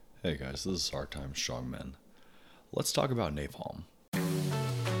Hey guys, this is Our Time Strong Men. Let's talk about napalm.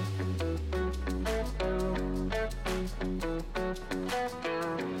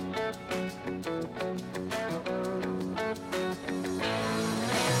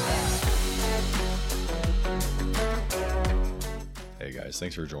 Hey guys,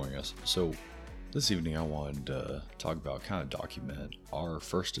 thanks for joining us. So, this evening I wanted to talk about, kind of document our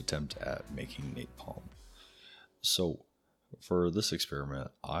first attempt at making napalm. So, for this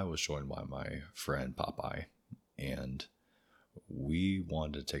experiment, I was joined by my friend Popeye, and we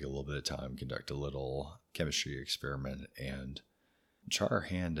wanted to take a little bit of time, conduct a little chemistry experiment, and try our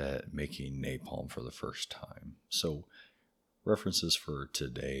hand at making napalm for the first time. So, references for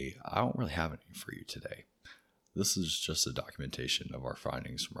today, I don't really have any for you today. This is just a documentation of our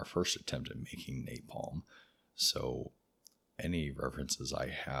findings from our first attempt at making napalm. So, any references I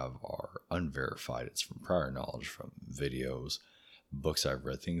have are unverified. It's from prior knowledge, from videos, books I've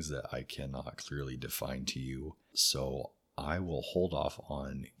read, things that I cannot clearly define to you. So I will hold off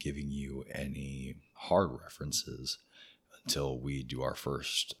on giving you any hard references until we do our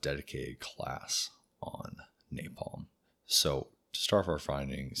first dedicated class on napalm. So to start off our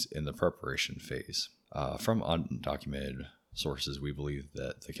findings in the preparation phase, from undocumented sources, we believe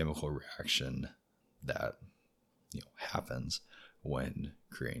that the chemical reaction that happens when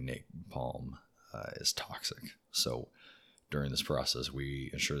creating napalm is toxic. So during this process, we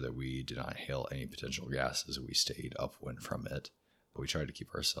ensure that we did not inhale any potential gases. We stayed upwind from it. We tried to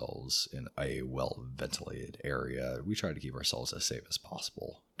keep ourselves in a well-ventilated area. We tried to keep ourselves as safe as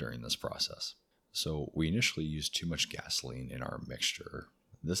possible during this process. So we initially used too much gasoline in our mixture.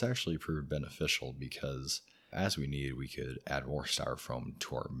 This actually proved beneficial because as we needed, we could add more styrofoam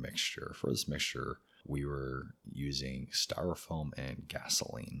to our mixture. For this mixture, we were using styrofoam and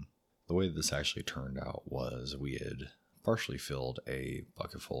gasoline. The way this actually turned out was we had partially filled a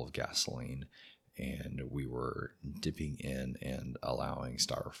bucket full of gasoline, and we were dipping in and allowing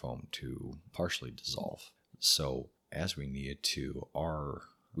styrofoam to partially dissolve. So as we needed to,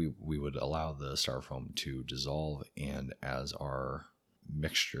 we would allow the styrofoam to dissolve, and as our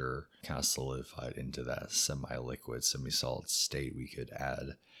mixture kind of solidified into that semi-liquid, semi-solid state, we could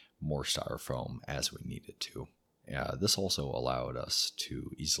add more styrofoam as we needed to. This also allowed us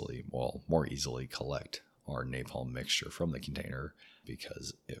to more easily collect our napalm mixture from the container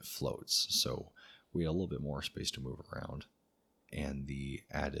because it floats. So we had a little bit more space to move around, and the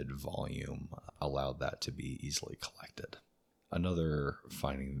added volume allowed that to be easily collected. Another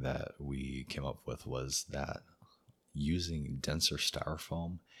finding that we came up with was that using denser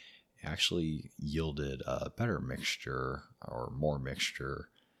styrofoam actually yielded a better mixture or more mixture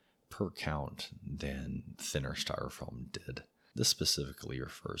per count than thinner styrofoam did. This specifically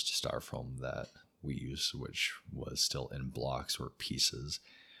refers to styrofoam that we used, which was still in blocks or pieces.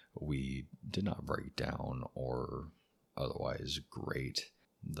 We did not break down or otherwise grate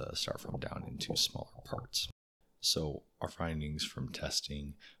the styrofoam down into smaller parts. So our findings from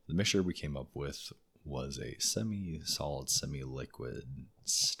testing, the mixture we came up with was a semi-solid, semi-liquid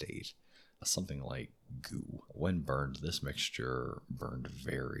state, something like goo. When burned, this mixture burned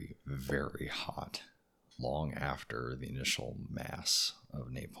very, very hot. Long after the initial mass of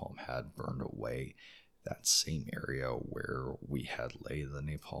napalm had burned away, that same area where we had laid the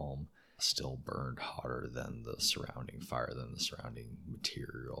napalm still burned hotter than the surrounding fire, than the surrounding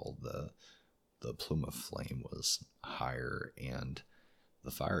material. The plume of flame was higher, and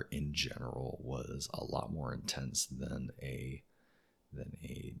the fire in general was a lot more intense than a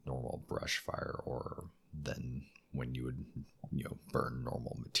normal brush fire, or than when you would burn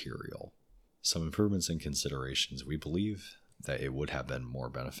normal material. Some improvements and considerations. We believe that it would have been more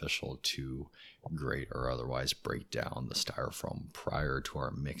beneficial to grate or otherwise break down the styrofoam prior to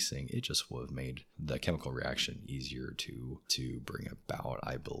our mixing. It just would have made the chemical reaction easier to bring about,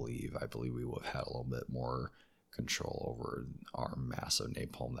 I believe. I believe we would have had a little bit more control over our mass of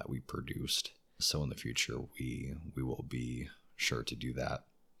napalm that we produced. So in the future, we will be sure to do that.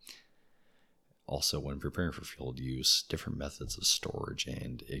 Also, when preparing for field use, different methods of storage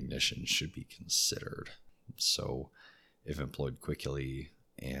and ignition should be considered. So if employed quickly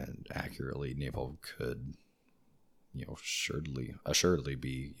and accurately, napalm could assuredly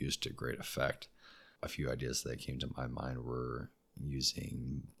be used to great effect. A few ideas that came to my mind were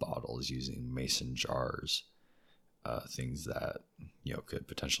using bottles, using mason jars, things that could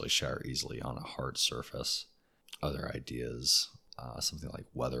potentially shatter easily on a hard surface. Other ideas, something like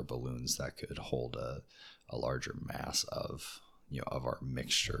weather balloons that could hold a larger mass of our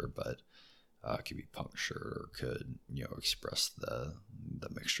mixture, but could be punctured or could express the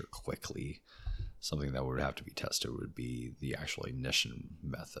mixture quickly. Something that would have to be tested would be the actual ignition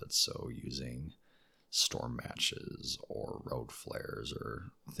method. So using storm matches or road flares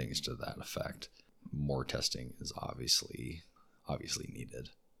or things to that effect. More testing is obviously needed.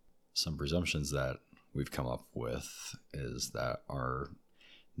 Some presumptions that we've come up with is that our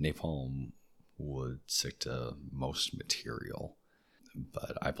napalm would stick to most material,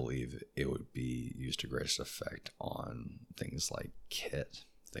 but I believe it would be used to greatest effect on things like kit,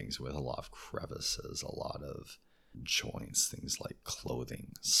 things with a lot of crevices, a lot of joints, things like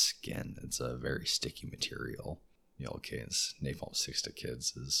clothing, skin. It's a very sticky material. Okay, napalm sticks to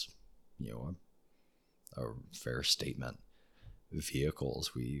kids is, a fair statement.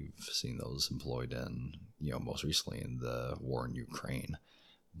 Vehicles, we've seen those employed in, most recently in the war in Ukraine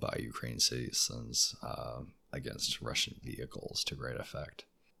by Ukrainian citizens against Russian vehicles to great effect.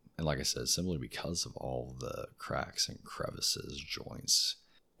 And like I said, simply because of all the cracks and crevices, joints,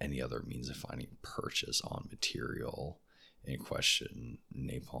 any other means of finding purchase on material in question,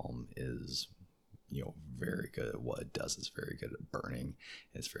 napalm is, very good at what it does. It's very good at burning.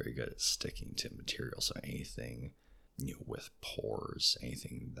 It's very good at sticking to material. So anything, with pores,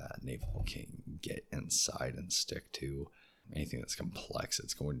 anything that napalm can get inside and stick to, anything that's complex,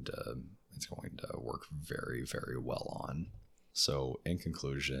 it's going to work very, very well on. So in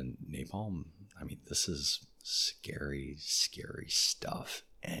conclusion, napalm, this is scary, scary stuff.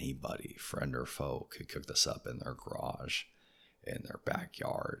 Anybody, friend or foe, could cook this up in their garage, in their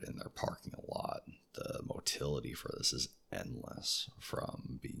backyard, in their parking lot. The motility for this is endless,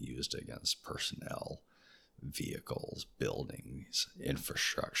 from being used against personnel, vehicles, buildings,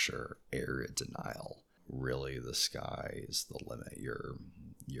 infrastructure, area denial. Really, the sky is the limit. Your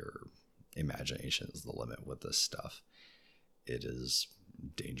imagination is the limit with this stuff. It is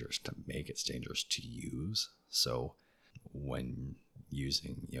dangerous to make. It's dangerous to use. So when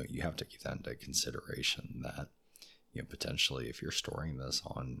using, you have to keep that into consideration that, potentially if you're storing this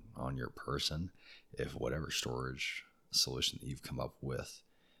on your person, if whatever storage solution that you've come up with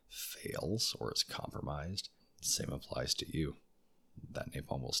fails or is compromised, same applies to you. That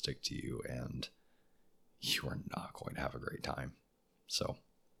napalm will stick to you and you are not going to have a great time. So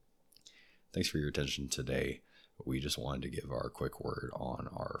thanks for your attention today. We just wanted to give our quick word on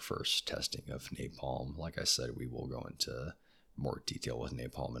our first testing of napalm. Like I said, we will go into more detail with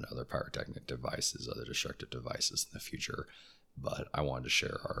napalm and other pyrotechnic devices, other destructive devices in the future, but I wanted to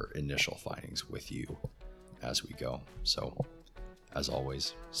share our initial findings with you as we go. So as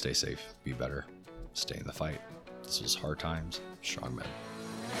always, stay safe, be better, stay in the fight. This was Hard Times, Strong Men.